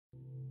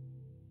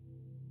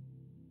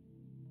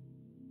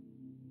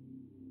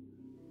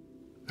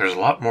there's a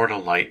lot more to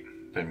light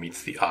than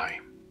meets the eye.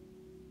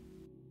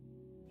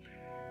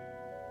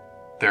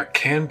 There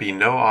can be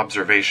no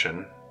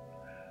observation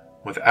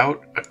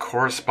without a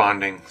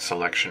corresponding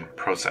selection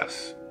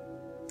process.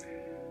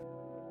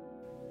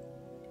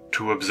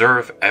 To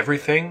observe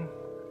everything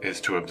is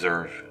to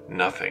observe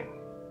nothing.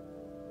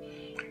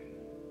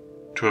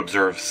 To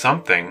observe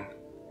something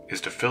is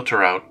to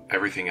filter out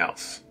everything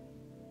else.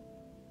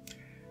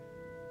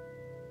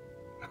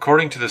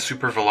 According to the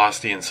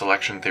supervelocity and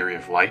selection theory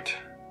of light,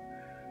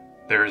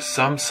 there is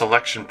some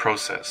selection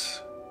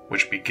process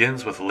which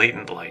begins with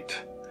latent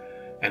light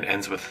and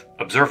ends with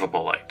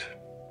observable light.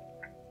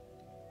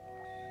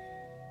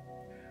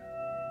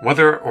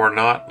 Whether or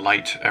not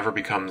light ever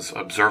becomes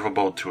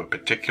observable to a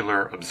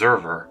particular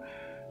observer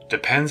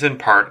depends in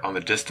part on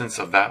the distance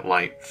of that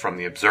light from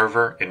the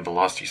observer in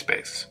velocity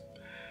space.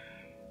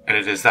 And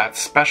it is that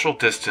special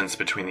distance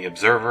between the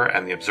observer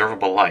and the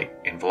observable light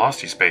in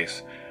velocity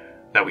space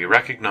that we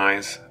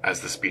recognize as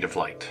the speed of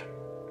light.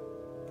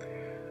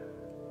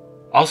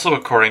 Also,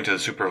 according to the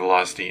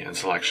supervelocity and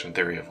selection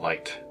theory of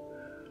light,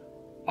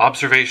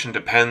 observation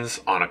depends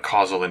on a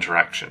causal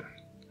interaction.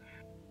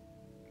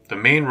 The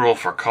main rule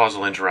for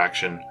causal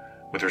interaction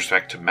with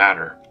respect to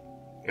matter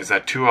is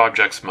that two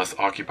objects must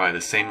occupy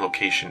the same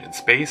location in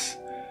space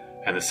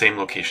and the same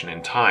location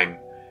in time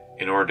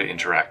in order to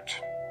interact.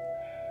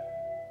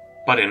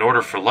 But in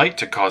order for light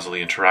to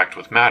causally interact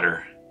with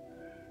matter,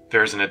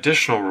 there is an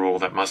additional rule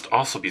that must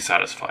also be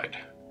satisfied.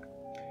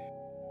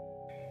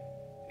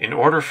 In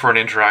order for an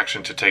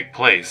interaction to take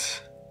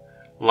place,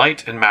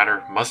 light and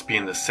matter must be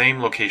in the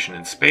same location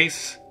in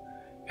space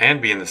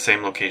and be in the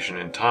same location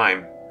in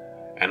time,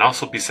 and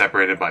also be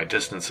separated by a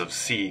distance of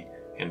c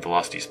in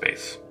velocity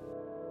space.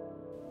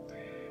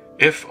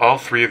 If all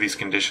three of these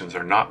conditions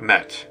are not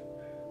met,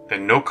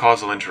 then no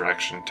causal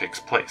interaction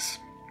takes place.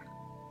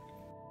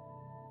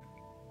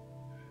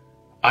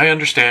 I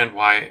understand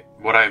why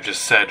what I have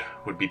just said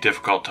would be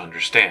difficult to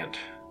understand,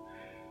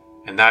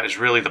 and that is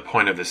really the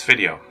point of this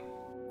video.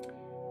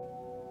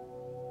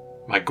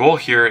 My goal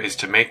here is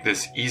to make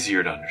this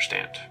easier to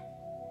understand.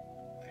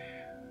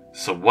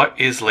 So what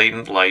is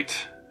latent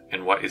light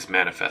and what is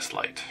manifest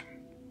light?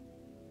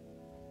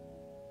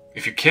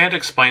 If you can't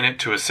explain it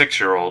to a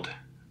 6-year-old,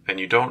 then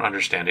you don't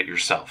understand it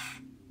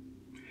yourself.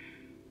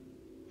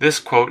 This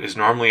quote is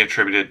normally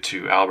attributed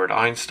to Albert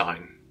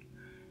Einstein,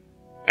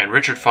 and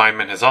Richard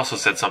Feynman has also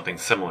said something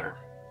similar.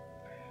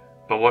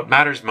 But what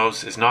matters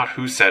most is not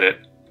who said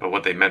it, but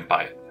what they meant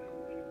by it.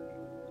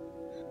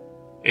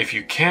 If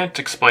you can't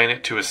explain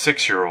it to a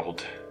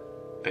 6-year-old,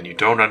 then you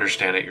don't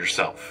understand it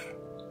yourself.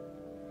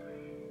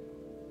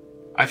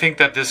 I think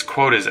that this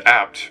quote is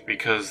apt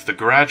because the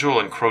gradual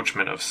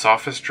encroachment of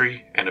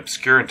sophistry and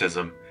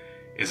obscurantism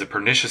is a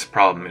pernicious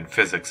problem in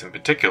physics in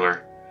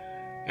particular,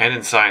 and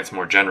in science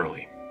more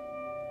generally.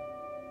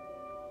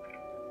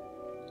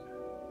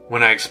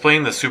 When I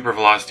explain the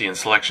supervelocity and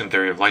selection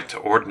theory of light to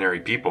ordinary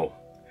people,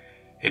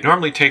 it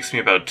normally takes me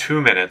about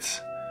 2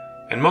 minutes,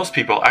 and most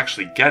people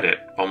actually get it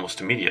almost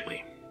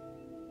immediately.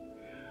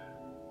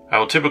 I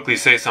will typically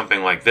say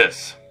something like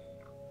this.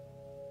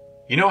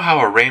 You know how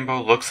a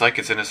rainbow looks like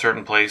it's in a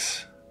certain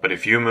place, but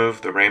if you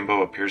move, the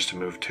rainbow appears to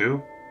move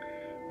too?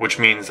 Which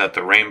means that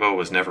the rainbow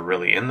was never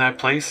really in that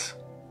place?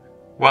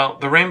 Well,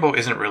 the rainbow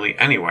isn't really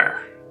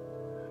anywhere,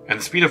 and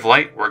the speed of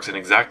light works in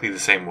exactly the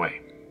same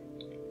way.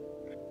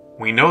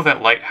 We know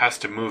that light has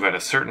to move at a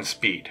certain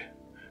speed,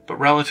 but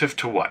relative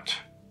to what?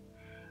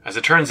 As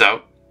it turns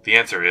out, the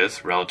answer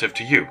is relative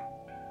to you.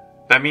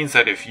 That means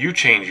that if you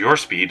change your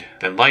speed,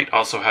 then light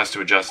also has to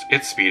adjust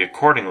its speed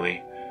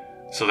accordingly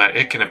so that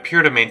it can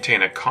appear to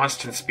maintain a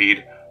constant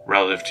speed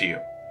relative to you.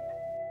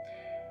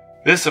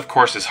 This, of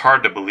course, is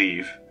hard to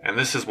believe, and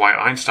this is why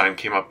Einstein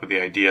came up with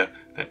the idea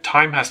that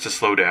time has to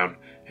slow down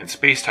and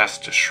space has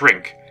to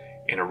shrink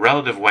in a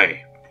relative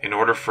way in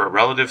order for a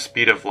relative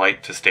speed of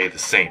light to stay the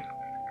same.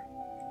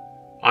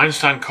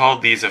 Einstein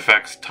called these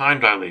effects time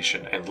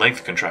dilation and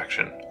length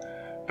contraction,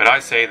 but I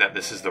say that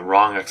this is the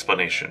wrong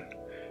explanation,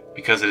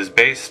 because it is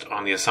based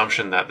on the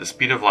assumption that the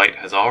speed of light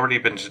has already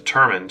been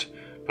determined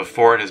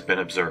before it has been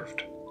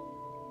observed.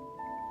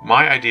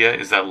 My idea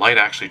is that light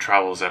actually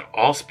travels at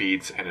all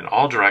speeds and in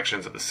all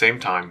directions at the same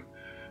time,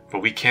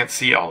 but we can't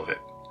see all of it.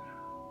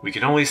 We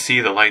can only see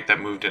the light that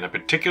moved in a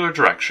particular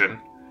direction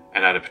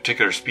and at a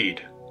particular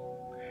speed.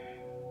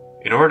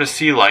 In order to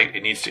see light,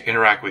 it needs to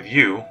interact with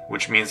you,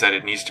 which means that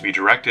it needs to be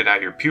directed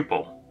at your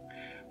pupil,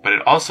 but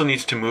it also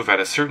needs to move at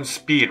a certain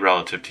speed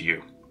relative to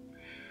you.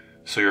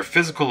 So your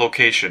physical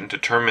location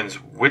determines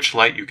which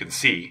light you can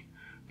see,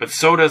 but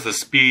so does the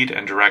speed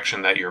and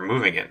direction that you're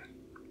moving in.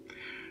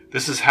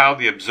 This is how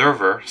the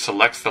observer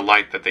selects the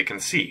light that they can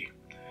see,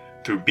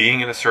 through being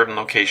in a certain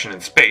location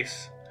in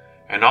space,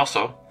 and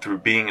also through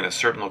being in a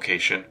certain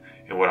location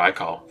in what I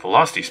call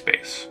velocity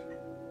space.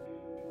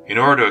 In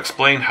order to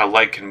explain how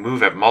light can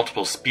move at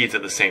multiple speeds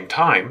at the same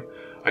time,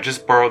 I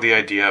just borrow the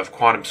idea of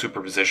quantum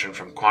superposition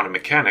from quantum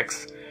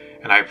mechanics,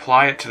 and I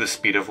apply it to the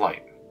speed of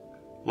light.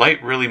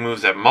 Light really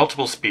moves at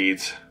multiple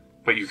speeds,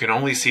 but you can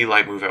only see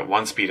light move at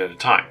one speed at a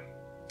time.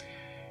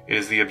 It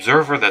is the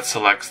observer that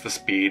selects the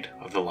speed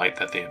of the light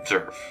that they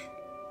observe.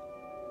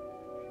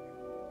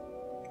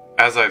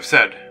 As I've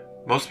said,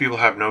 most people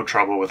have no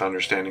trouble with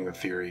understanding the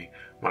theory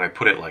when I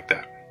put it like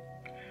that.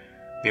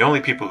 The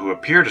only people who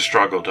appear to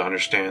struggle to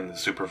understand the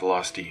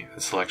supervelocity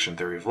and selection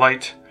theory of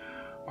light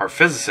are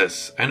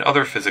physicists and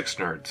other physics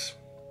nerds.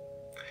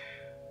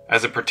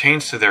 As it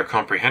pertains to their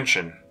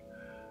comprehension,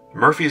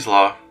 Murphy's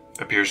Law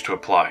appears to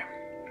apply.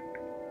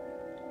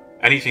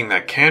 Anything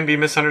that can be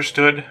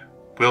misunderstood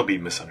will be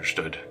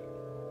misunderstood.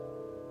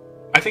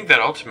 I think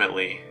that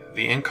ultimately,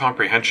 the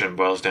incomprehension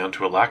boils down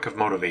to a lack of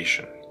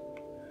motivation.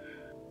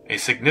 A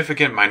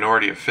significant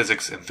minority of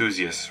physics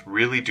enthusiasts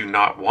really do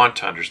not want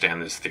to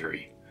understand this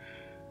theory.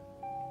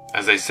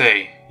 As they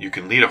say, you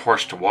can lead a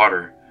horse to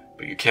water,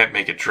 but you can't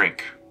make it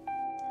drink.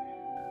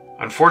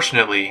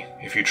 Unfortunately,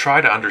 if you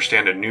try to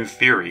understand a new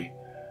theory,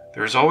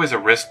 there is always a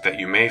risk that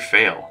you may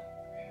fail.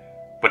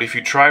 But if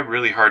you try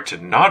really hard to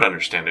not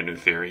understand a new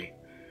theory,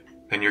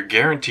 then you're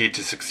guaranteed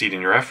to succeed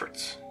in your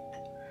efforts.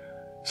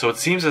 So it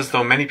seems as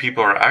though many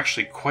people are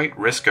actually quite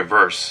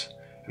risk-averse,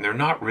 and they're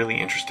not really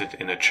interested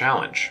in a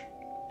challenge.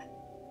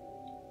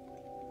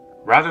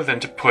 Rather than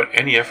to put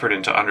any effort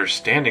into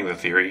understanding the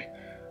theory,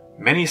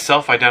 many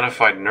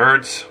self-identified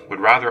nerds would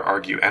rather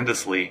argue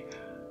endlessly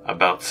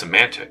about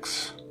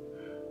semantics.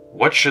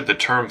 What should the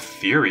term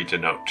theory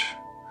denote?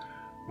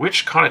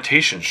 Which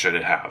connotation should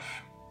it have?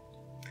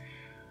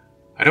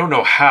 I don't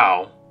know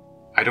how,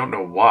 I don't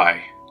know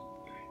why,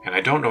 and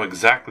I don't know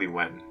exactly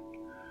when,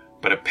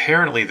 but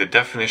apparently the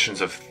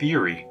definitions of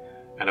theory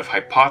and of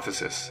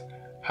hypothesis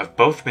have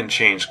both been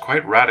changed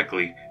quite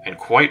radically and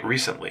quite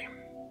recently.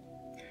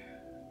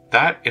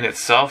 That in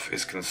itself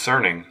is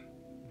concerning,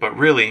 but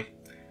really,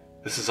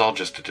 this is all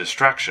just a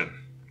distraction.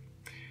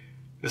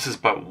 This is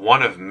but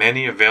one of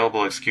many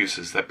available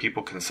excuses that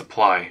people can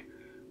supply,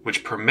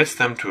 which permits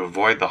them to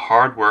avoid the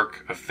hard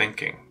work of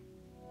thinking.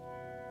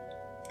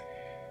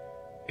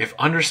 If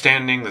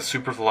understanding the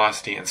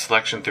supervelocity and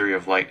selection theory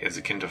of light is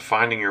akin to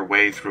finding your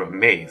way through a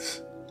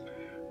maze,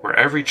 where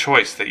every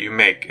choice that you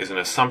make is an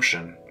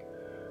assumption,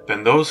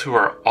 then those who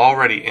are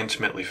already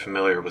intimately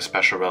familiar with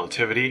special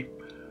relativity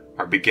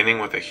are beginning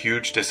with a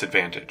huge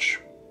disadvantage.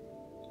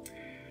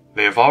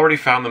 They have already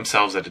found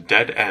themselves at a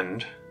dead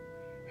end,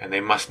 and they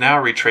must now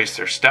retrace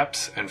their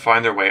steps and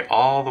find their way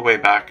all the way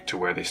back to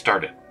where they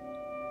started.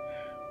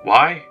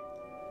 Why?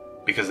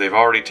 Because they've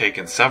already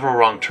taken several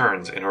wrong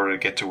turns in order to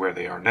get to where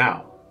they are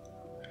now.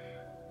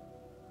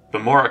 The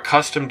more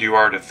accustomed you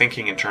are to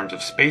thinking in terms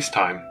of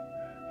space-time,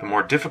 the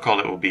more difficult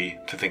it will be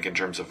to think in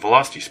terms of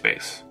velocity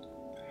space.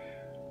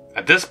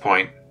 At this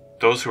point,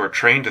 those who are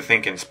trained to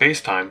think in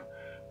space-time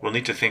will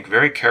need to think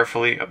very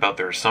carefully about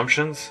their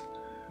assumptions,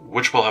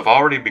 which will have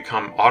already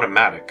become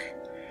automatic,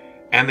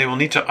 and they will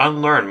need to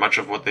unlearn much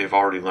of what they've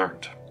already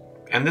learned,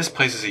 and this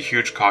places a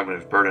huge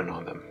cognitive burden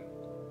on them.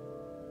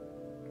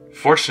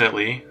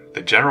 Fortunately,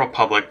 the general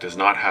public does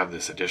not have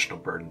this additional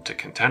burden to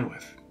contend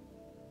with.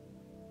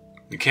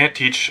 You can't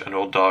teach an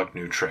old dog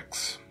new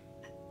tricks.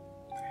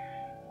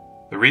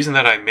 The reason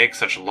that I make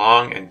such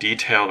long and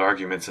detailed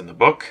arguments in the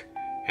book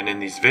and in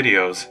these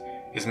videos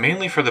is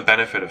mainly for the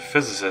benefit of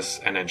physicists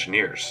and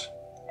engineers.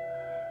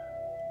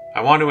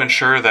 I want to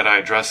ensure that I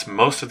address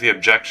most of the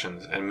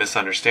objections and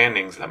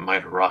misunderstandings that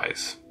might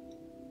arise.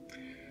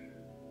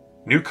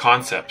 New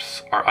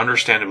concepts are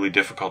understandably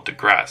difficult to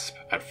grasp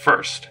at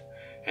first,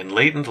 and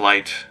latent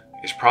light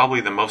is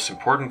probably the most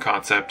important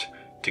concept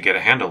to get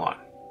a handle on.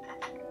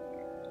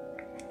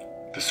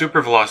 The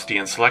supervelocity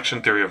and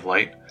selection theory of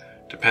light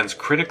depends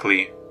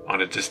critically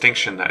on a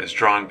distinction that is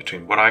drawn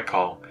between what I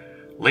call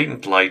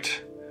latent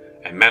light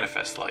and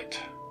manifest light.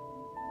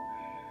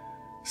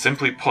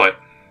 Simply put,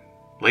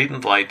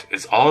 latent light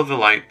is all of the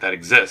light that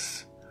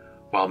exists,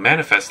 while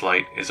manifest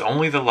light is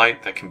only the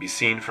light that can be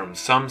seen from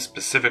some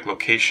specific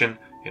location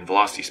in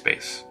velocity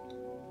space.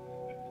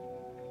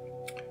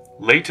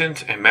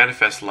 Latent and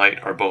manifest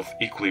light are both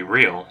equally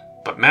real,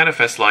 but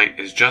manifest light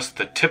is just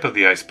the tip of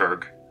the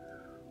iceberg,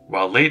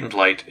 while latent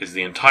light is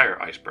the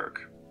entire iceberg.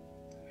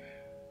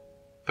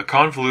 The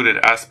convoluted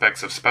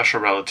aspects of special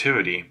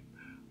relativity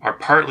are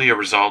partly a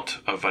result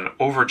of an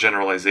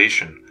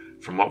overgeneralization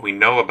from what we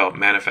know about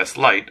manifest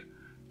light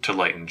to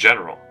light in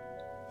general.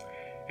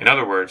 In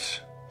other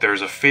words, there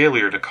is a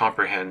failure to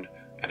comprehend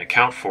and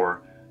account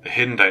for the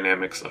hidden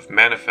dynamics of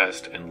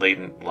manifest and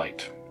latent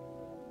light.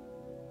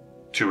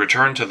 To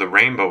return to the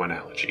rainbow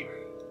analogy,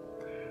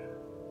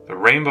 the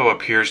rainbow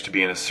appears to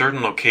be in a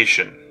certain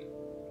location.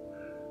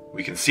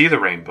 We can see the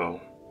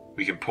rainbow,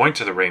 we can point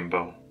to the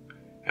rainbow,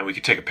 and we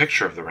can take a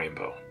picture of the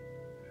rainbow.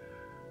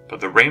 But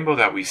the rainbow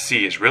that we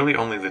see is really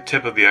only the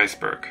tip of the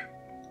iceberg.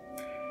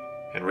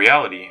 In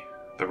reality,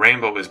 the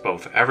rainbow is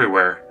both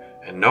everywhere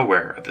and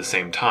nowhere at the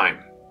same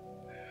time.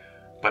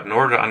 But in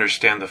order to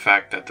understand the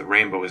fact that the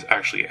rainbow is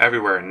actually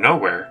everywhere and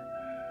nowhere,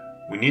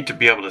 we need to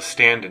be able to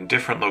stand in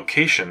different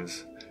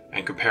locations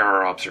and compare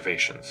our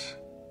observations.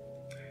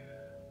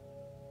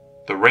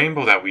 The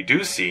rainbow that we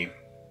do see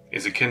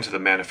is akin to the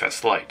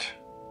manifest light.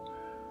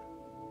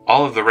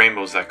 All of the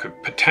rainbows that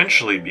could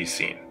potentially be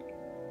seen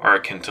are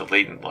akin to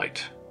latent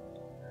light.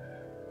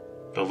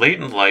 The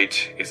latent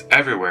light is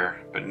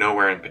everywhere but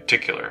nowhere in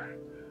particular,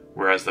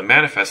 whereas the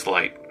manifest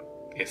light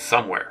is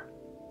somewhere,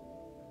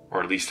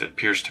 or at least it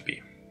appears to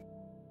be.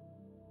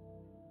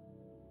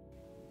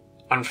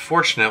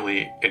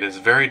 Unfortunately, it is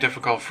very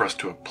difficult for us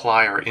to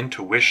apply our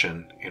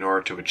intuition in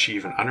order to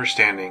achieve an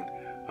understanding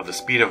of the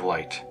speed of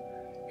light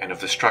and of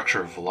the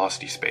structure of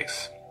velocity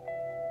space.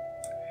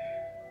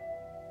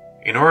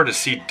 In order to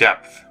see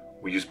depth,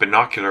 we use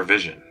binocular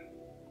vision.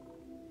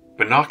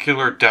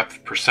 Binocular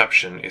depth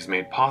perception is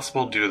made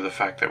possible due to the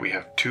fact that we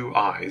have two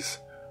eyes,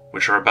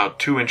 which are about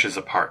 2 inches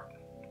apart.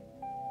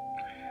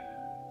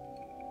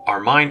 Our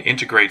mind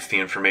integrates the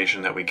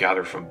information that we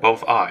gather from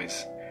both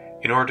eyes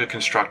in order to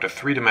construct a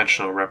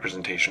three-dimensional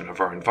representation of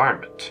our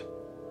environment.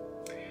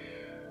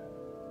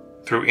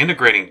 Through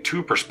integrating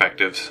two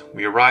perspectives,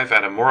 we arrive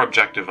at a more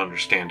objective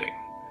understanding.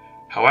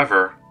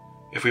 However,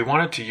 if we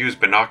wanted to use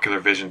binocular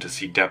vision to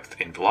see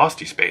depth in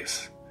velocity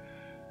space,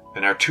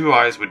 then our two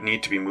eyes would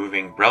need to be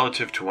moving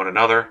relative to one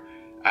another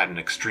at an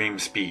extreme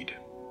speed.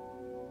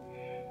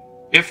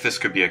 If this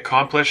could be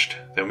accomplished,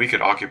 then we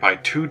could occupy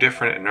two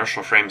different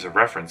inertial frames of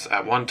reference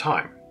at one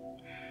time.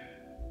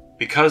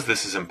 Because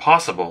this is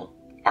impossible,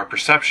 our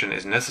perception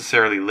is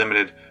necessarily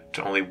limited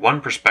to only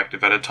one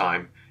perspective at a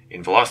time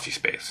in velocity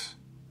space.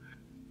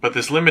 But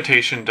this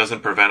limitation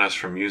doesn't prevent us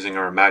from using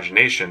our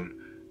imagination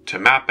to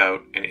map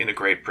out and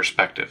integrate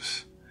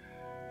perspectives.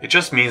 It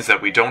just means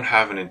that we don't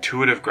have an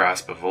intuitive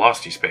grasp of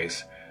velocity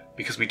space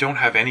because we don't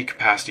have any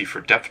capacity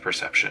for depth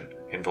perception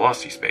in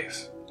velocity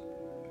space.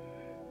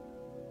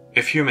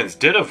 If humans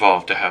did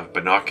evolve to have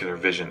binocular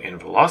vision in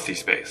velocity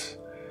space,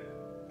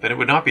 then it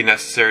would not be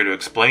necessary to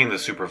explain the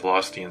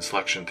supervelocity and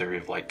selection theory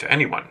of light to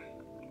anyone.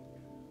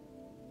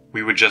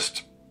 We would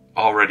just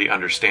already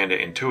understand it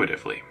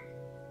intuitively.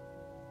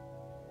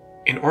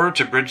 In order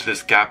to bridge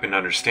this gap in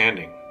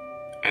understanding,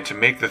 and to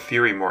make the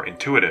theory more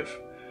intuitive,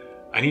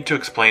 I need to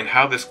explain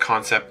how this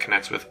concept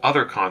connects with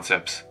other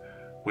concepts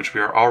which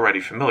we are already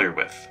familiar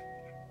with.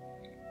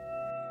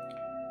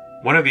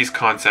 One of these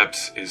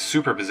concepts is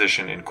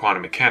superposition in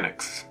quantum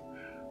mechanics,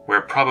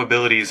 where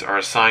probabilities are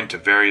assigned to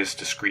various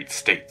discrete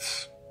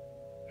states.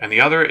 And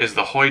the other is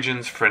the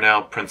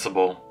Huygens-Fresnel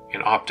principle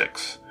in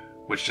optics,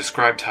 which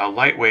described how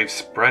light waves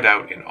spread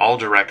out in all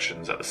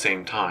directions at the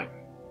same time.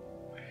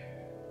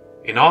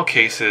 In all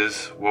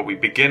cases, what we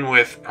begin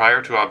with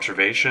prior to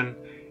observation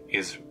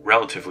is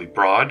relatively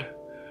broad,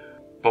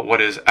 but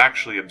what is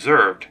actually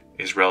observed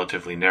is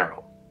relatively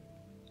narrow.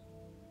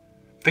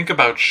 Think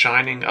about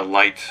shining a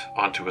light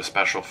onto a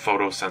special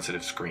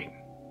photosensitive screen.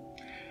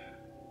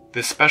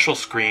 This special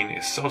screen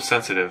is so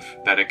sensitive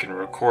that it can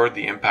record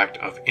the impact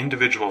of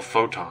individual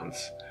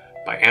photons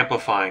by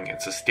amplifying and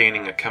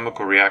sustaining a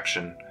chemical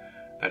reaction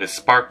that is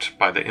sparked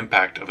by the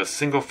impact of a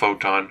single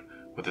photon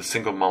with a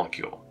single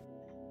molecule.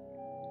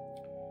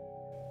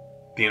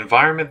 The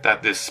environment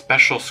that this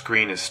special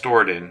screen is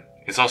stored in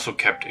is also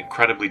kept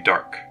incredibly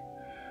dark.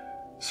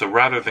 So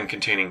rather than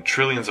containing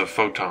trillions of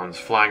photons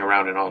flying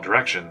around in all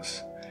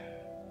directions,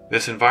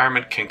 this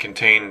environment can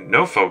contain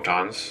no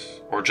photons,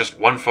 or just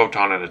one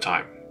photon at a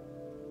time.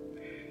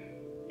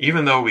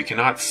 Even though we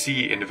cannot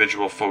see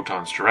individual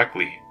photons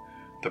directly,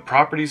 the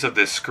properties of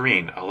this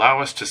screen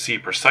allow us to see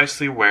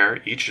precisely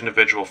where each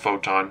individual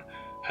photon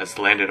has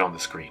landed on the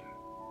screen.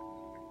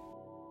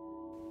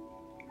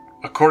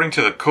 According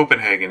to the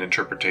Copenhagen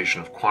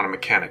interpretation of quantum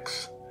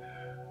mechanics,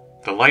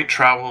 the light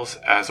travels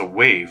as a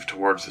wave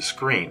towards the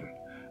screen,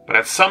 but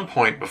at some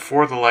point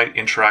before the light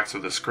interacts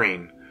with the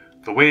screen,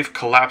 the wave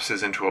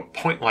collapses into a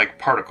point-like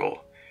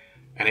particle,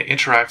 and it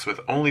interacts with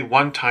only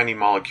one tiny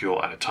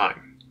molecule at a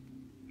time.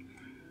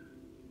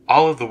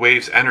 All of the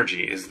wave's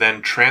energy is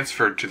then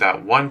transferred to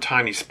that one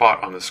tiny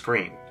spot on the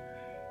screen,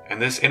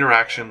 and this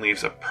interaction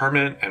leaves a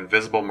permanent and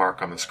visible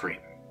mark on the screen.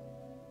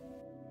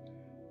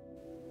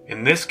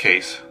 In this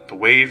case, the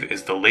wave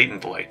is the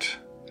latent light,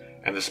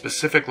 and the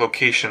specific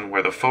location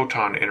where the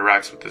photon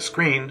interacts with the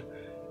screen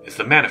is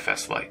the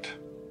manifest light.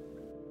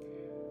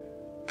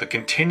 The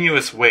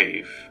continuous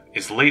wave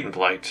is latent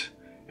light,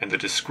 and the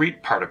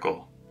discrete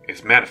particle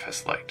is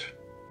manifest light.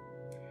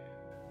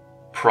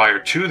 Prior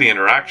to the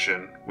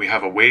interaction, we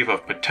have a wave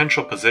of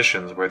potential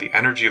positions where the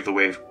energy of the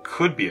wave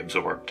could be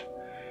absorbed,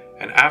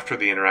 and after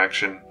the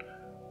interaction,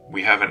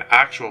 we have an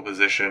actual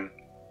position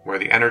where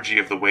the energy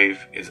of the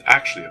wave is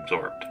actually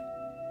absorbed.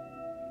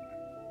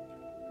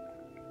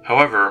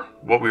 However,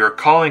 what we are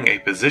calling a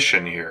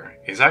position here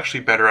is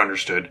actually better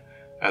understood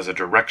as a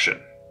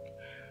direction.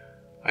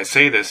 I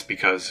say this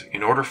because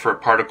in order for a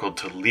particle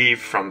to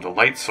leave from the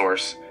light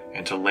source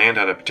and to land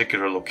at a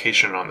particular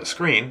location on the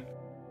screen,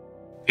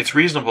 it's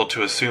reasonable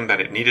to assume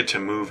that it needed to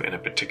move in a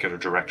particular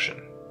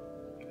direction.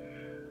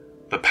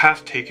 The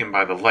path taken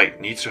by the light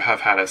needs to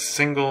have had a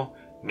single,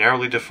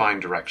 narrowly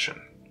defined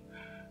direction,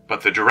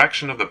 but the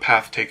direction of the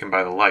path taken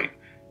by the light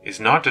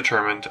is not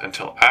determined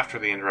until after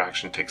the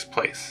interaction takes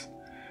place,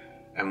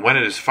 and when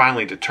it is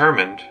finally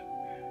determined,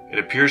 it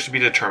appears to be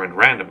determined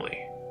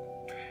randomly.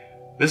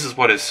 This is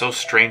what is so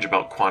strange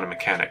about quantum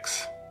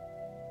mechanics.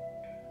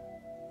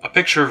 A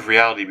picture of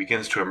reality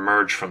begins to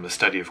emerge from the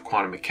study of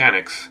quantum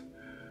mechanics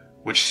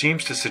which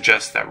seems to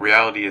suggest that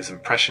reality is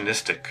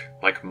impressionistic,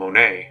 like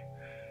Monet,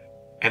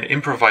 and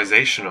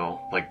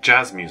improvisational, like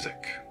jazz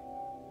music.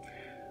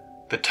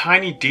 The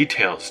tiny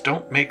details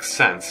don't make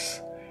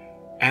sense,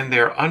 and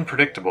they're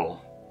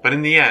unpredictable, but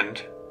in the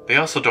end, they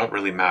also don't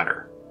really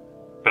matter.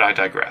 But I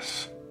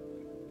digress.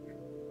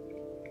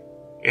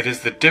 It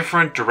is the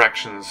different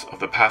directions of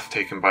the path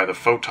taken by the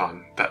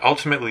photon that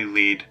ultimately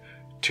lead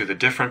to the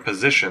different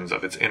positions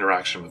of its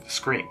interaction with the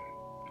screen.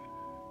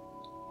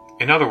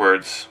 In other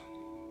words,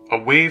 a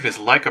wave is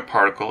like a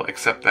particle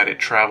except that it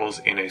travels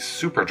in a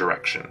super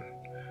direction,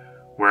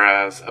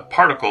 whereas a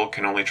particle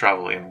can only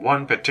travel in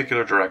one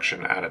particular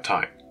direction at a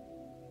time.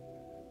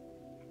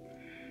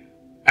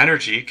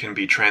 Energy can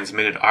be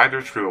transmitted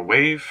either through a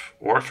wave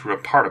or through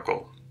a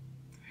particle.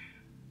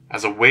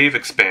 As a wave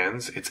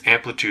expands, its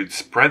amplitude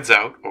spreads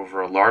out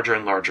over a larger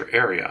and larger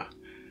area,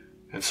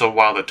 and so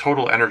while the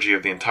total energy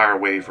of the entire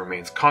wave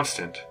remains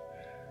constant,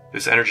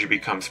 this energy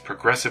becomes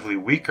progressively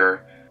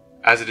weaker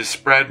as it is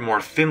spread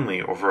more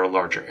thinly over a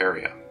larger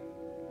area.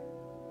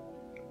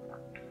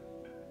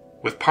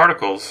 With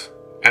particles,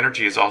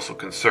 energy is also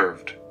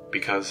conserved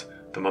because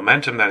the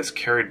momentum that is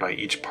carried by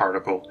each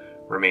particle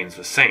remains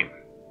the same.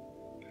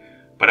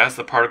 But as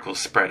the particles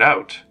spread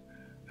out,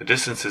 the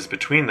distances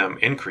between them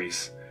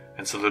increase,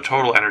 and so the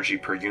total energy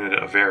per unit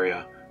of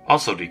area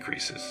also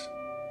decreases.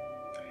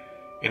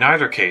 In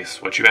either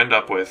case, what you end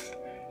up with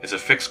is a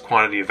fixed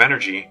quantity of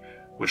energy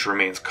which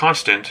remains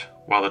constant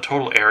while the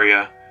total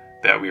area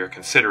that we are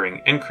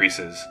considering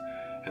increases,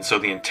 and so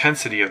the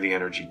intensity of the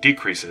energy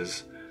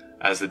decreases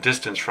as the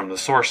distance from the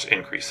source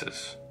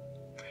increases.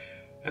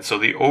 And so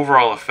the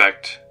overall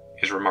effect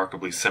is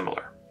remarkably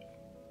similar.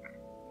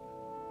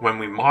 When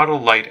we model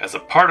light as a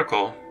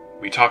particle,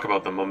 we talk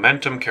about the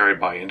momentum carried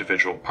by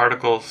individual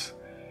particles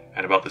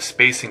and about the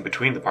spacing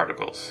between the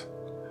particles.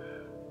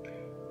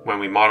 When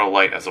we model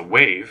light as a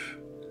wave,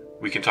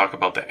 we can talk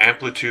about the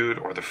amplitude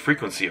or the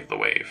frequency of the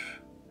wave.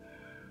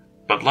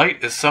 But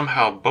light is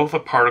somehow both a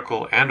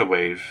particle and a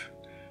wave,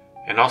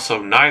 and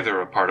also neither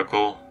a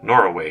particle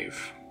nor a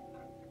wave.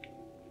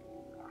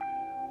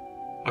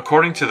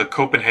 According to the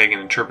Copenhagen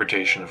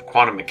interpretation of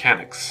quantum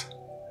mechanics,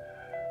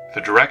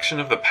 the direction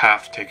of the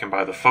path taken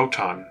by the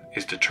photon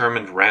is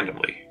determined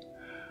randomly,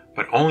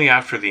 but only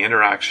after the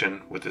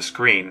interaction with the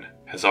screen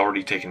has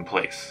already taken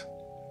place.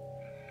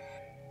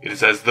 It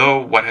is as though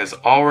what has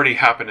already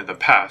happened in the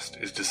past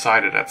is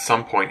decided at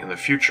some point in the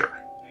future,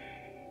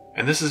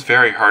 and this is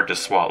very hard to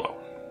swallow.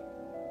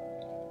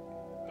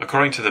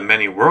 According to the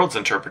many worlds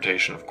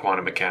interpretation of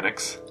quantum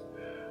mechanics,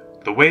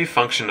 the wave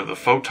function of the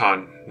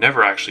photon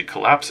never actually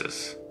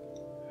collapses.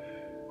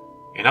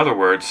 In other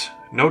words,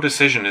 no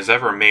decision is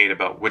ever made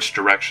about which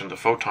direction the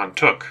photon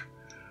took,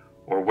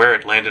 or where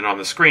it landed on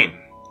the screen.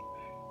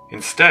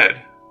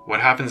 Instead,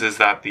 what happens is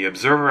that the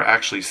observer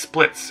actually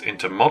splits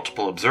into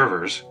multiple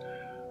observers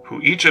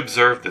who each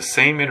observe the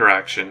same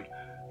interaction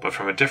but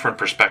from a different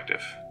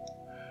perspective.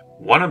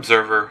 One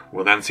observer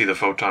will then see the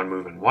photon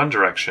move in one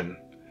direction,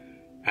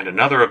 and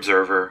another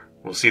observer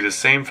will see the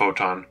same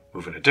photon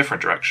move in a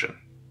different direction.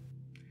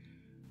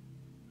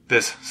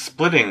 This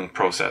splitting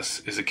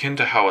process is akin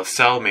to how a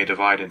cell may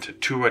divide into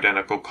two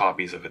identical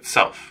copies of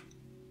itself.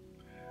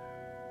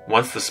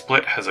 Once the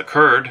split has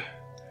occurred,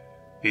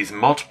 these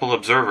multiple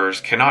observers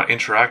cannot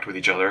interact with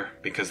each other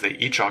because they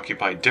each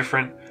occupy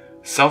different,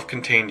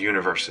 self-contained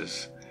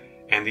universes,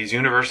 and these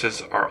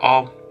universes are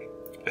all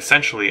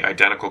essentially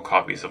identical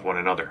copies of one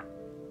another.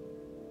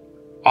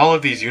 All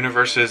of these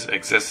universes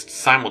exist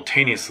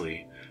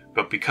simultaneously,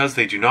 but because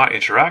they do not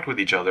interact with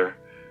each other,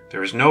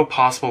 there is no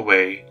possible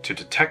way to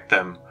detect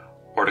them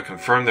or to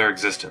confirm their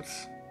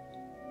existence.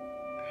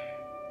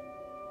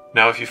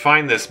 Now, if you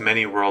find this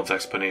many worlds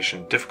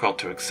explanation difficult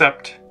to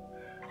accept,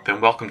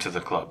 then welcome to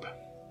the club.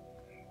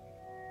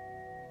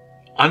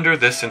 Under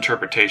this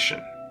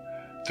interpretation,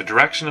 the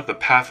direction of the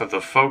path of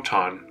the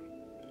photon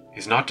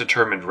is not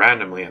determined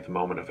randomly at the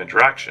moment of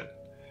interaction.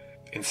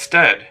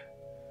 Instead,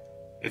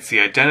 it's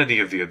the identity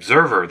of the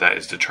observer that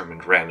is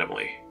determined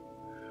randomly.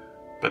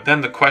 But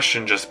then the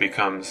question just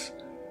becomes,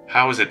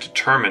 how is it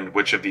determined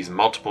which of these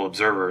multiple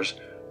observers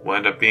will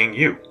end up being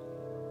you?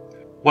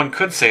 One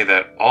could say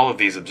that all of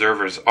these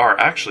observers are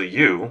actually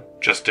you,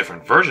 just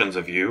different versions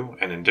of you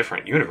and in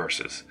different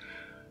universes.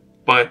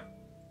 But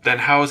then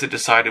how is it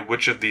decided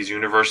which of these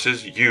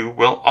universes you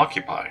will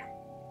occupy?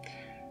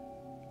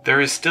 There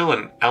is still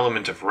an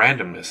element of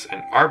randomness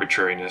and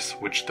arbitrariness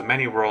which the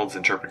many worlds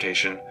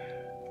interpretation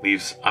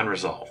leaves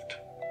unresolved.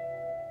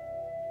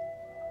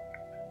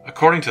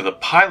 According to the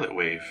pilot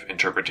wave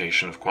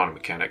interpretation of quantum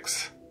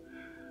mechanics,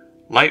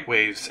 light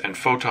waves and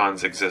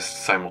photons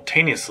exist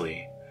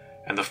simultaneously,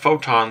 and the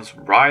photons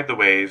ride the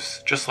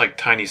waves just like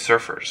tiny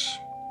surfers.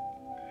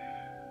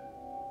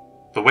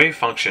 The wave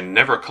function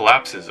never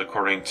collapses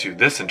according to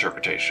this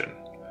interpretation.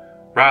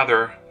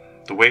 Rather,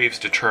 the waves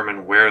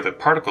determine where the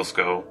particles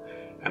go,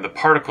 and the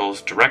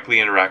particles directly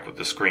interact with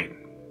the screen.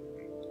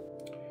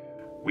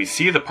 We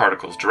see the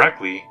particles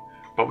directly,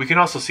 but we can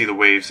also see the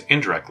waves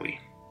indirectly.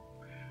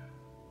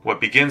 What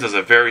begins as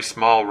a very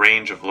small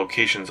range of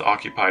locations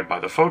occupied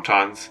by the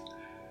photons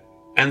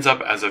ends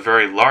up as a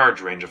very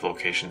large range of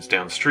locations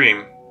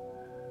downstream,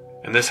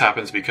 and this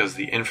happens because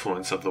the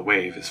influence of the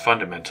wave is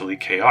fundamentally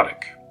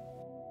chaotic.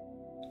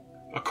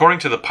 According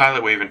to the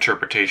pilot wave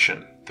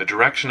interpretation, the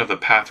direction of the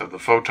path of the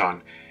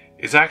photon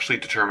is actually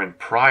determined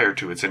prior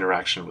to its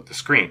interaction with the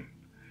screen.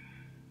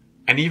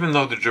 And even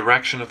though the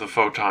direction of the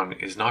photon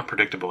is not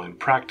predictable in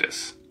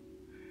practice,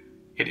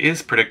 it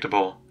is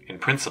predictable in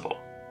principle.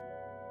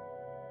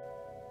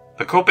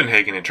 The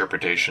Copenhagen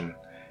interpretation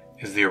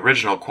is the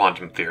original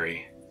quantum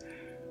theory,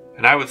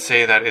 and I would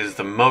say that is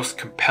the most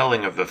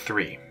compelling of the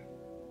three.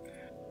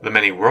 The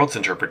many worlds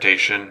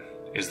interpretation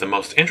is the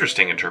most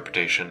interesting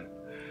interpretation,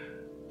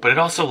 but it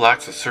also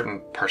lacks a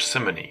certain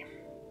parsimony.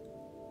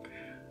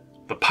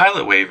 The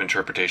pilot wave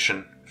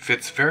interpretation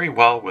fits very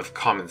well with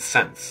common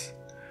sense,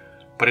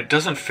 but it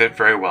doesn't fit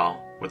very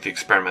well with the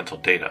experimental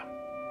data.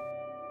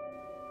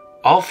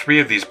 All three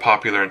of these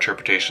popular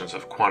interpretations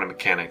of quantum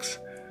mechanics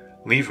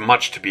leave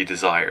much to be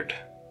desired.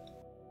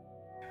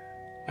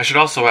 I should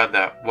also add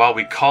that while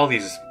we call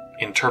these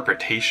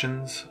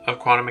interpretations of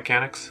quantum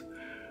mechanics,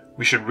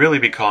 we should really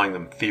be calling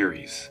them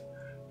theories,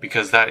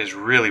 because that is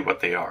really what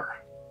they are.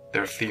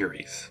 They're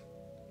theories.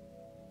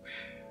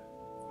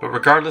 But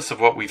regardless of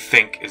what we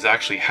think is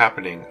actually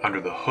happening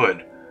under the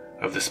hood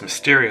of this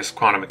mysterious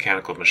quantum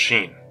mechanical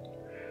machine,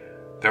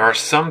 there are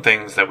some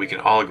things that we can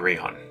all agree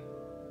on.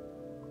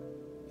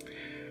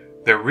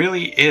 There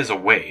really is a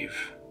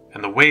wave,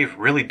 and the wave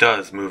really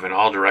does move in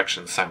all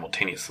directions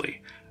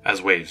simultaneously,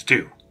 as waves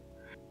do.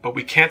 But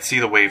we can't see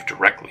the wave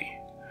directly.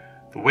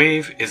 The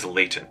wave is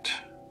latent.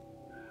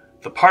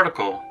 The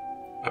particle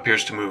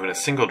appears to move in a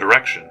single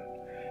direction,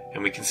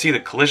 and we can see the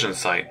collision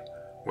site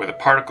where the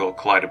particle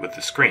collided with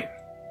the screen.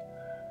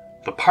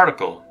 The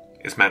particle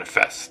is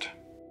manifest.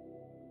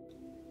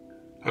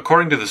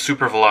 According to the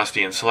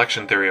supervelocity and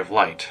selection theory of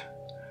light,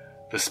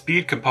 the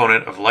speed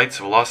component of light's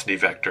velocity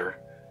vector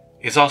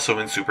is also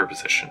in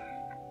superposition.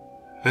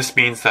 This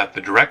means that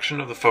the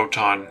direction of the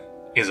photon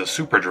is a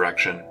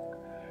superdirection,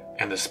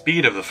 and the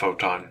speed of the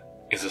photon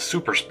is a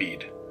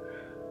superspeed,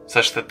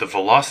 such that the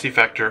velocity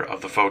vector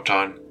of the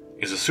photon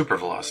is a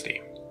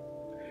supervelocity.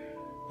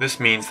 This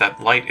means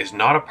that light is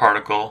not a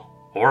particle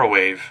or a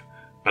wave,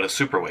 but a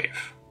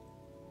superwave.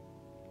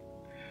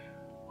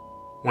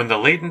 When the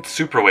latent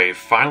superwave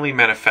finally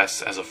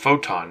manifests as a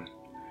photon,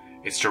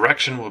 its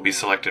direction will be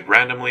selected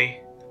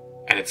randomly,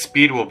 and its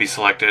speed will be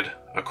selected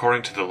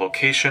according to the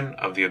location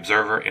of the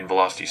observer in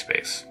velocity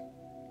space.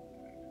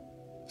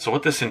 So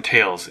what this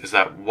entails is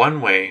that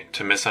one way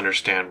to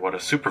misunderstand what a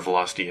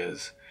supervelocity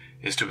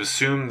is to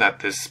assume that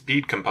this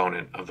speed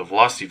component of the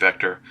velocity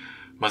vector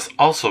must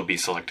also be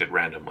selected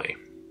randomly,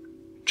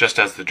 just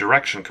as the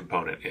direction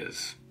component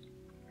is.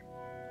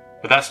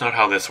 But that's not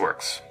how this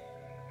works.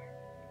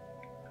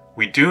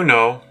 We do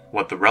know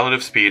what the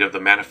relative speed of the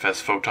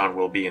manifest photon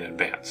will be in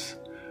advance,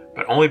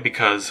 but only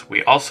because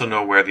we also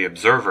know where the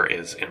observer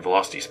is in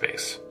velocity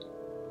space.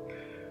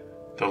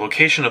 The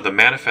location of the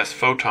manifest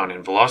photon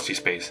in velocity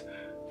space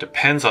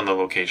depends on the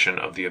location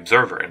of the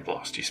observer in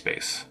velocity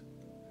space.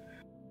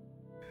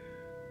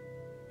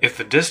 If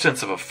the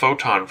distance of a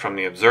photon from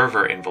the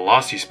observer in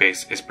velocity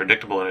space is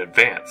predictable in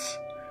advance,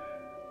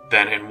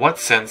 then in what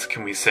sense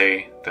can we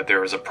say that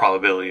there is a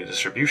probability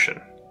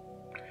distribution?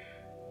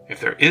 If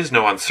there is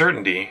no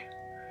uncertainty,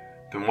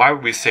 then why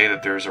would we say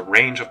that there is a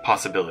range of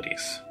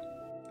possibilities?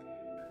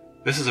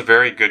 This is a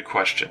very good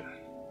question.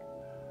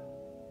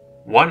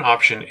 One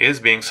option is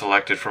being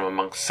selected from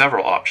amongst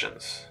several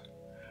options.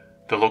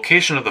 The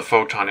location of the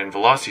photon in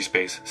velocity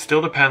space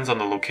still depends on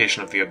the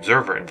location of the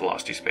observer in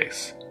velocity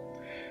space.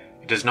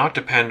 It does not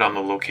depend on the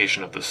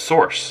location of the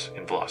source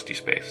in velocity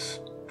space.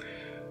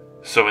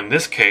 So in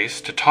this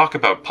case, to talk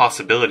about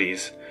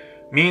possibilities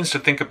means to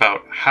think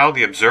about how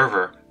the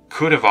observer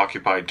could have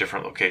occupied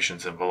different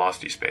locations in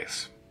velocity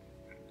space.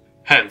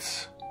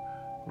 Hence,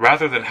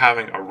 rather than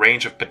having a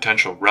range of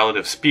potential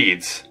relative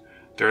speeds,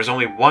 there is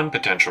only one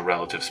potential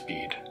relative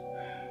speed.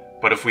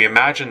 But if we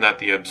imagine that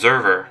the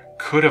observer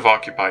could have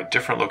occupied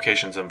different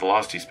locations in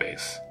velocity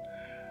space,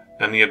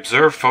 then the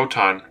observed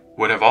photon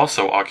would have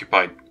also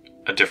occupied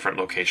a different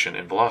location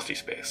in velocity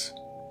space.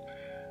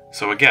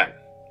 So again,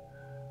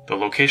 the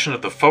location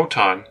of the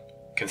photon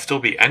can still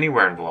be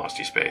anywhere in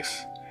velocity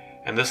space,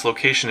 and this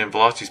location in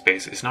velocity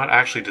space is not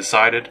actually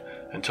decided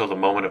until the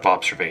moment of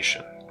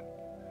observation.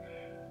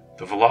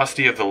 The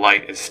velocity of the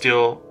light is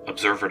still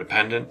observer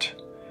dependent,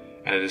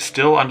 and it is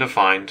still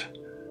undefined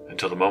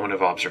until the moment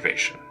of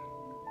observation.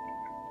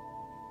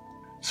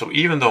 So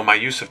even though my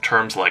use of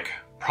terms like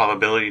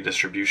probability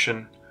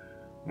distribution,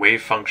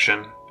 wave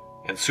function,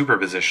 and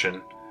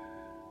superposition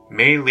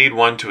may lead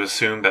one to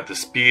assume that the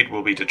speed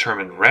will be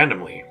determined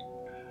randomly,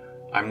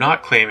 I'm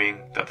not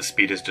claiming that the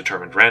speed is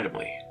determined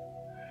randomly.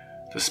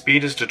 The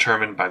speed is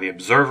determined by the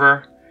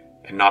observer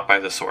and not by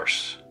the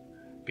source,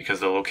 because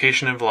the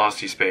location in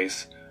velocity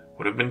space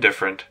would have been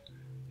different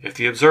if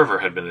the observer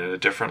had been in a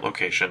different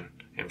location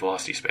in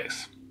velocity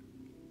space.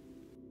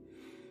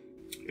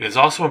 It is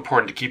also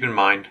important to keep in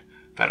mind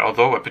that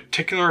although a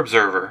particular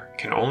observer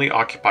can only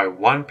occupy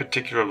one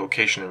particular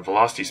location in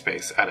velocity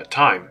space at a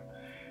time,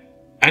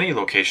 any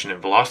location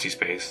in velocity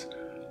space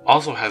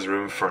also has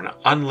room for an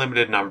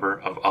unlimited number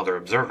of other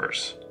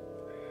observers.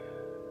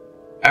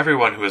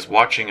 Everyone who is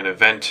watching an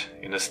event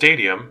in a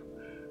stadium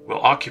will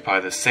occupy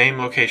the same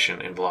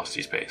location in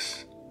velocity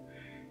space,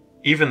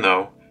 even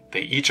though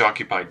they each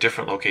occupy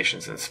different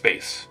locations in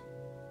space.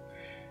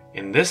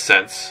 In this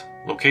sense,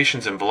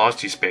 locations in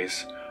velocity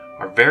space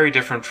are very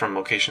different from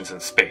locations in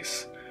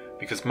space,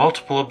 because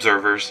multiple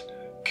observers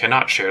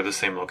cannot share the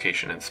same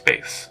location in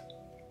space.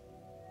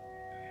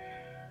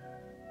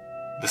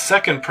 The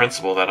second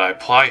principle that I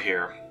apply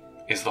here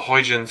is the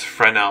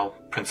Huygens-Fresnel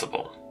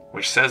principle,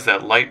 which says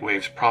that light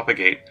waves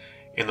propagate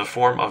in the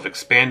form of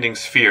expanding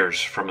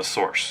spheres from a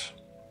source.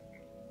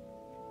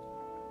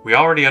 We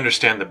already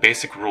understand the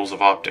basic rules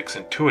of optics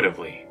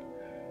intuitively,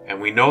 and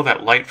we know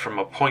that light from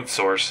a point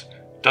source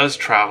does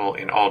travel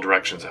in all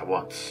directions at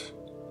once.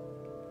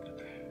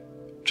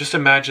 Just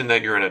imagine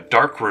that you're in a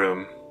dark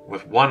room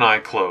with one eye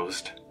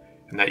closed,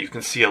 and that you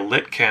can see a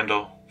lit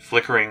candle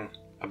flickering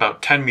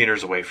about 10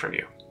 meters away from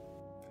you.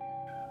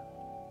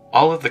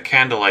 All of the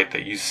candlelight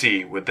that you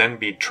see would then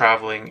be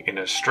traveling in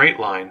a straight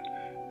line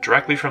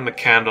directly from the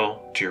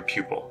candle to your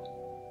pupil.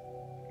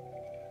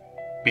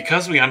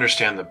 Because we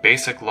understand the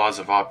basic laws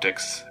of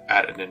optics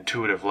at an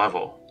intuitive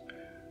level,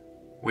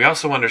 we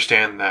also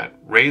understand that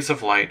rays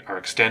of light are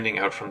extending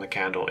out from the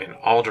candle in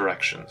all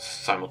directions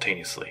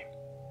simultaneously.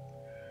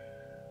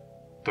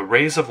 The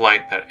rays of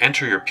light that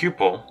enter your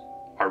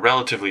pupil are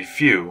relatively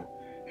few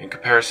in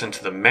comparison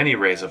to the many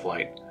rays of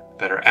light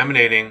that are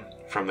emanating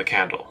from the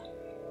candle.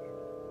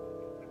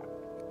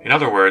 In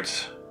other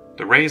words,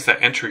 the rays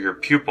that enter your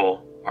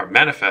pupil are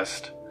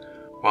manifest,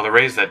 while the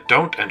rays that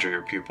don't enter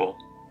your pupil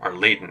are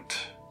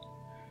latent.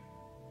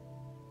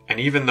 And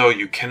even though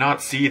you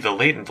cannot see the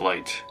latent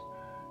light,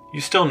 you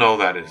still know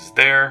that it is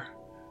there,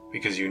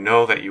 because you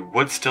know that you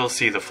would still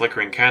see the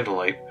flickering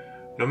candlelight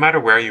no matter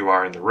where you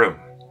are in the room.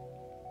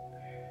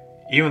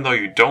 Even though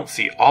you don't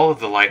see all of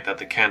the light that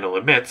the candle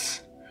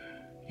emits,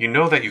 you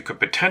know that you could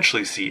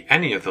potentially see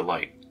any of the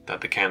light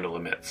that the candle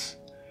emits,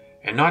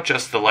 and not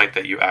just the light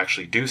that you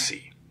actually do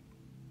see.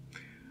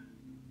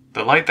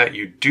 The light that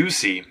you do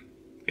see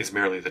is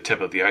merely the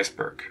tip of the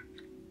iceberg.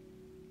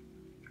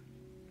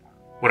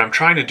 What I'm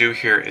trying to do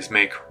here is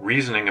make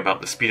reasoning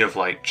about the speed of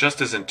light just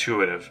as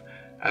intuitive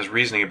as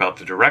reasoning about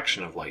the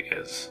direction of light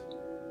is.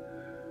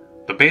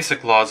 The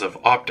basic laws of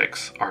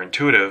optics are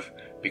intuitive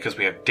because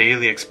we have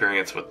daily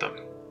experience with them.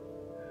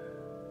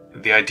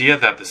 The idea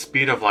that the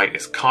speed of light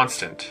is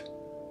constant,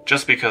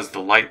 just because the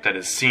light that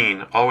is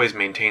seen always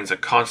maintains a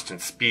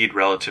constant speed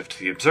relative to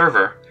the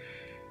observer,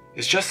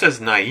 is just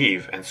as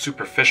naive and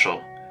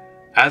superficial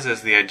as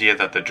is the idea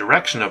that the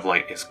direction of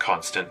light is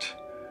constant,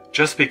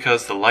 just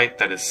because the light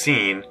that is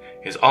seen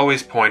is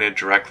always pointed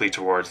directly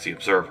towards the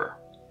observer.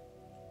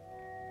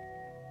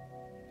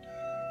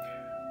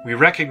 We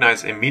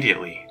recognize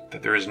immediately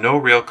that there is no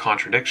real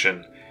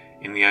contradiction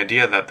in the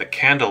idea that the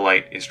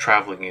candlelight is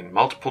traveling in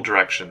multiple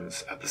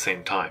directions at the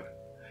same time.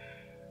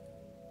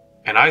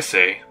 And I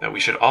say that we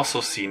should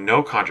also see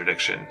no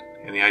contradiction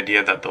in the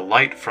idea that the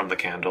light from the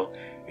candle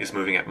is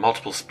moving at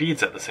multiple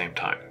speeds at the same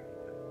time.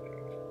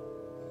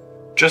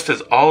 Just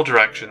as all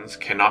directions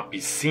cannot be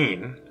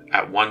seen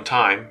at one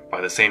time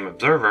by the same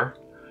observer,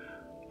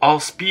 all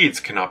speeds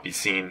cannot be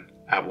seen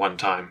at one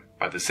time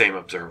by the same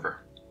observer.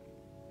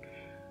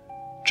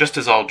 Just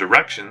as all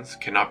directions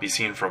cannot be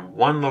seen from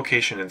one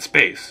location in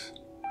space,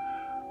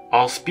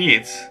 all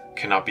speeds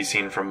cannot be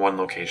seen from one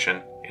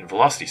location in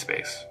velocity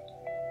space.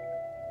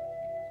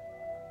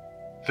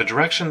 The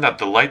direction that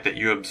the light that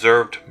you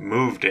observed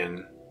moved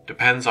in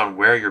depends on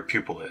where your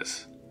pupil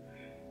is.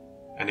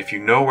 And if you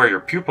know where your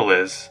pupil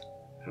is,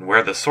 and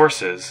where the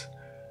source is,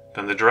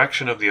 then the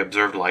direction of the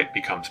observed light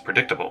becomes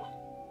predictable.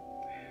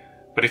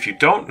 But if you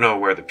don't know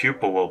where the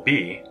pupil will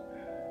be,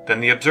 then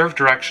the observed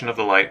direction of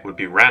the light would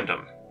be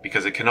random,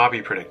 because it cannot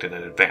be predicted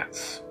in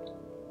advance.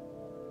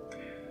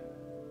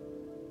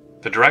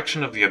 The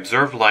direction of the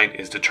observed light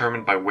is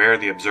determined by where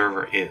the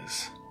observer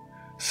is.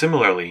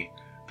 Similarly,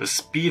 the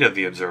speed of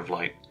the observed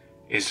light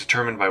is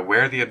determined by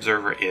where the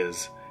observer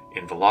is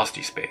in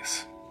velocity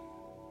space.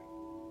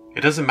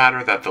 It doesn't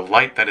matter that the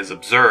light that is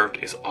observed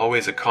is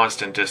always a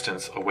constant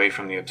distance away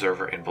from the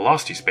observer in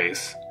velocity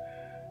space,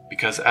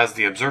 because as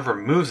the observer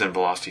moves in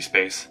velocity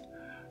space,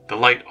 the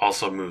light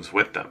also moves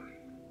with them.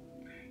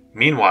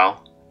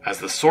 Meanwhile, as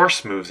the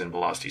source moves in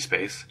velocity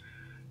space,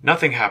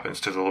 nothing happens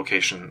to the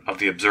location of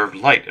the observed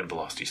light in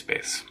velocity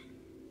space.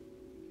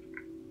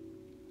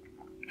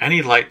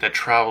 Any light that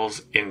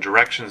travels in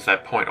directions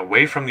that point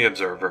away from the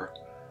observer,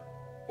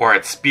 or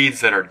at speeds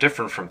that are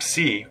different from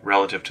c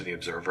relative to the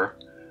observer,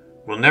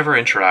 will never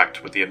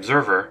interact with the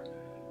observer,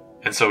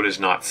 and so it is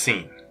not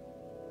seen.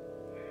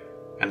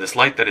 And this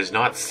light that is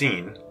not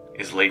seen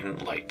is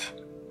latent light.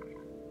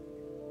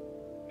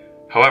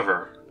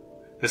 However,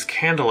 this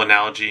candle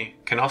analogy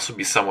can also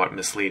be somewhat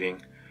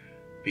misleading,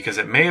 because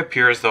it may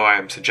appear as though I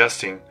am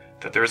suggesting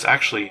that there is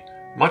actually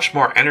much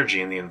more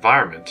energy in the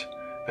environment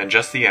than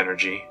just the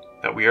energy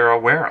that we are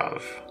aware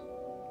of.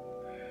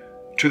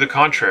 To the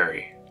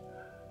contrary,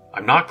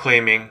 I'm not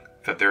claiming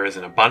that there is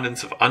an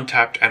abundance of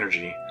untapped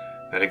energy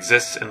that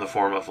exists in the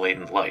form of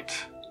latent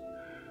light.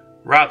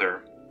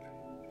 Rather,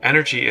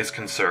 energy is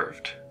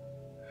conserved.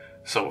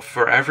 So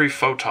for every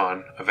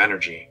photon of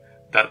energy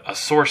that a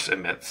source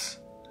emits,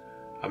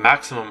 a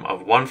maximum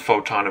of 1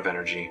 photon of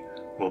energy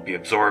will be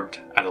absorbed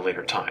at a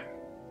later time.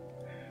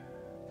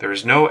 There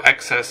is no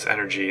excess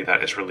energy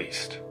that is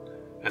released,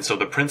 and so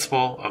the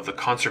principle of the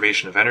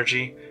conservation of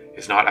energy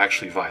is not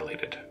actually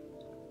violated.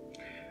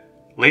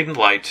 Latent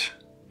light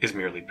is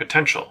merely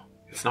potential,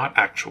 it's not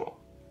actual.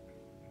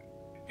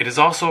 It is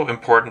also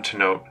important to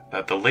note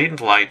that the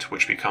latent light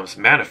which becomes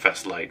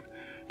manifest light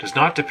does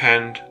not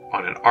depend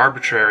on an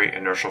arbitrary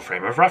inertial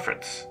frame of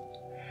reference.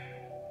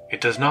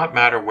 It does not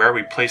matter where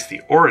we place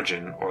the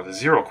origin or the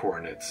zero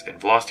coordinates in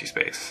velocity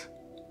space.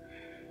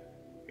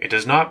 It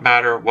does not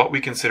matter what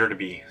we consider to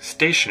be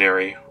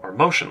stationary or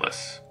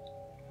motionless.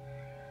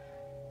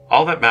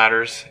 All that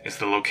matters is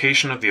the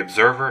location of the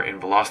observer in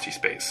velocity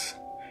space,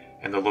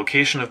 and the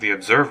location of the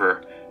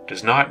observer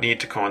does not need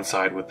to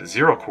coincide with the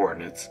zero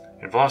coordinates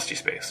in velocity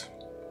space.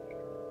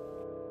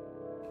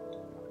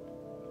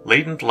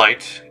 Latent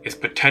light is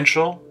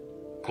potential,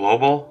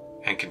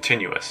 global, and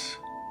continuous.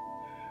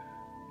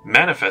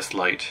 Manifest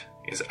light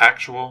is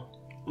actual,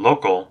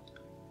 local,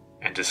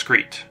 and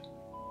discrete.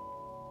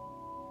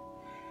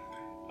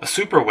 A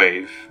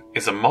superwave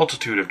is a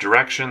multitude of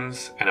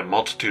directions and a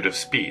multitude of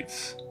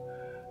speeds,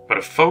 but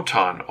a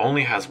photon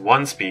only has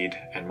one speed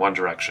and one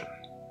direction.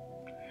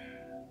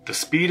 The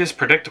speed is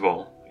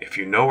predictable if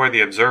you know where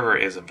the observer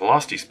is in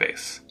velocity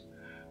space,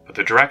 but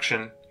the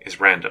direction is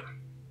random.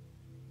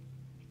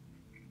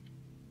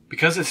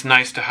 Because it's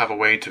nice to have a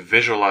way to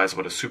visualize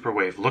what a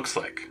superwave looks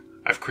like,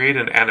 I've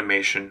created an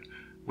animation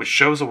which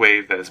shows a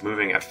wave that is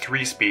moving at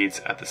 3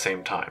 speeds at the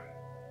same time.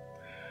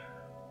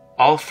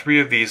 All 3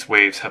 of these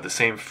waves have the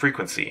same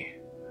frequency,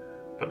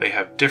 but they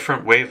have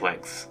different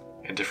wavelengths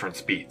and different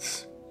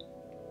speeds.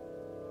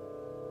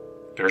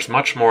 There is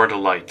much more to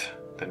light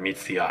than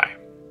meets the eye.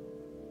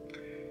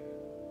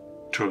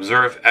 To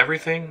observe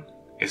everything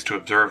is to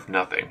observe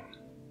nothing.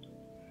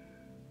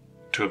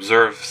 To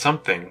observe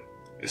something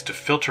is to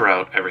filter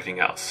out everything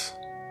else.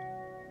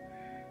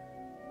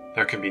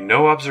 There can be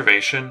no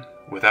observation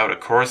without a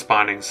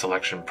corresponding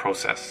selection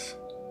process.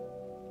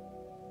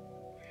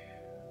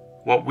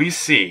 What we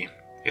see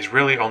is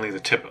really only the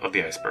tip of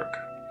the iceberg.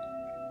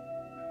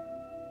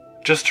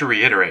 Just to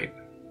reiterate,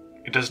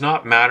 it does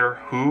not matter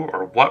who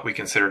or what we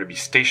consider to be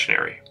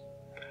stationary.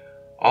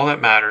 All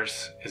that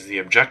matters is the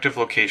objective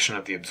location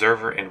of the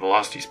observer in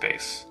velocity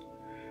space.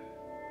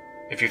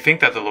 If you think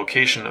that the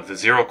location of the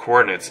zero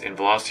coordinates in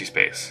velocity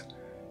space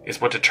is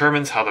what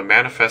determines how the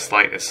manifest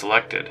light is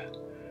selected,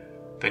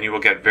 then you will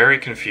get very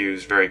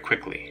confused very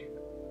quickly.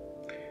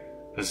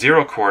 The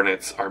zero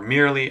coordinates are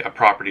merely a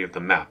property of the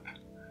map,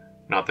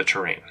 not the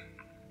terrain.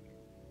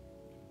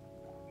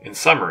 In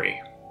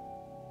summary,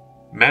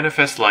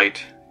 manifest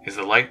light is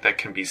the light that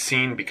can be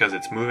seen because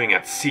it's moving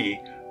at c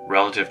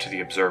relative to the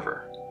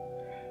observer,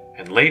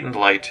 and latent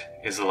light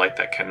is the light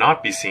that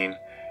cannot be seen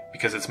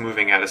because it's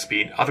moving at a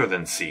speed other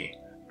than c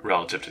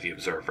relative to the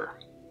observer.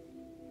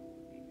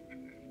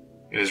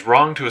 It is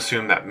wrong to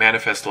assume that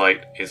manifest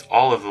light is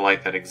all of the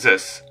light that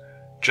exists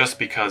just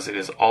because it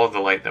is all of the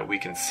light that we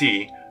can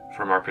see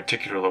from our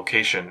particular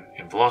location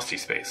in velocity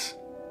space.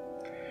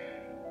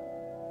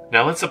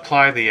 Now let's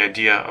apply the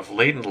idea of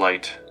latent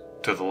light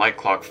to the light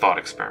clock thought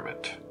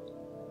experiment.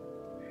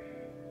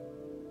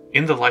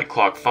 In the light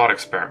clock thought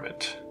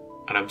experiment,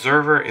 an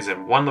observer is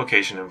in one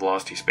location in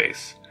velocity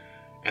space,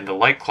 and the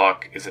light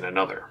clock is in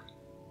another.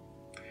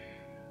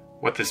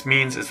 What this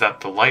means is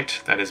that the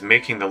light that is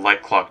making the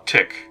light clock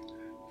tick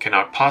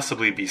cannot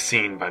possibly be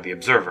seen by the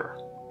observer.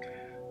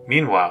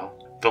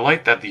 Meanwhile, the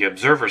light that the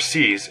observer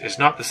sees is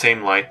not the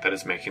same light that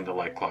is making the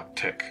light clock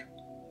tick.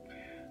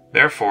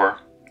 Therefore,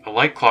 a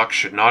light clock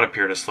should not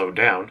appear to slow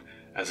down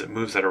as it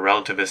moves at a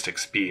relativistic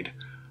speed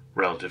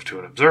relative to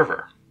an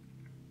observer.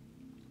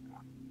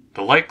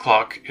 The light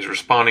clock is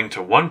responding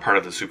to one part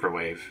of the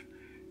superwave,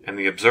 and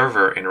the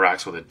observer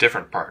interacts with a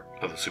different part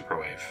of the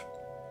superwave.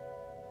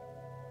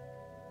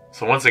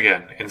 So once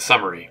again, in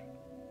summary,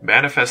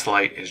 manifest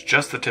light is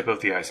just the tip of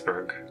the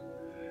iceberg,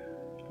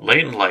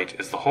 latent light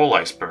is the whole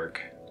iceberg,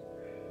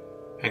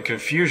 and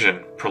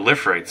confusion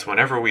proliferates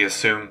whenever we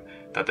assume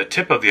that the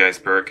tip of the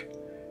iceberg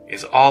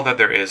is all that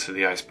there is to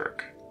the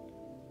iceberg.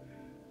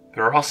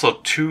 There are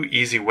also 2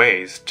 easy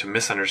ways to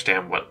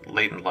misunderstand what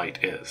latent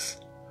light is.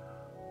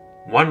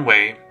 One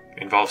way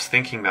involves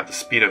thinking that the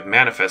speed of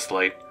manifest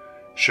light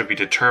should be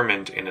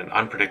determined in an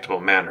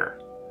unpredictable manner,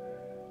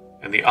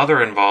 and the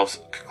other involves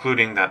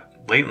concluding that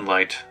latent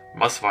light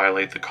must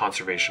violate the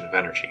conservation of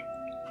energy.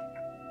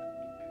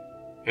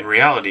 In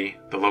reality,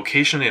 the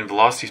location in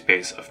velocity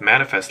space of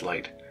manifest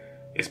light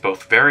is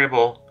both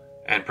variable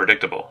and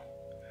predictable,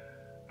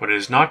 but it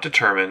is not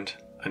determined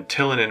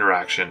until an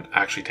interaction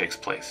actually takes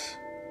place.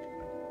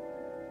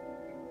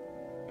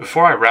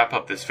 Before I wrap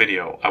up this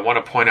video, I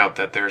want to point out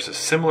that there is a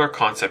similar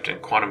concept in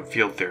quantum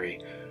field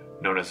theory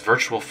known as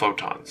virtual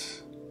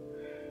photons.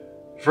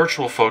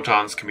 virtual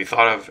photons can be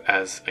thought of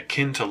as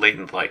akin to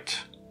latent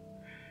light.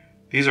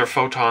 These are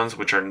photons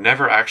which are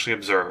never actually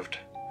observed,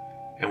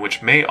 and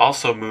which may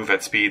also move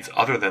at speeds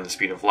other than the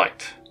speed of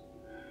light.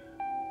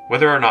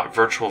 Whether or not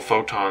virtual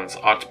photons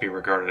ought to be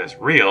regarded as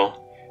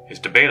real is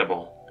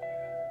debatable,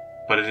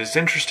 but it is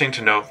interesting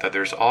to note that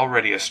there's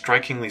already a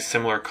strikingly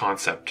similar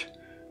concept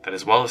that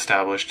is well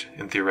established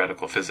in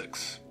theoretical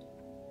physics.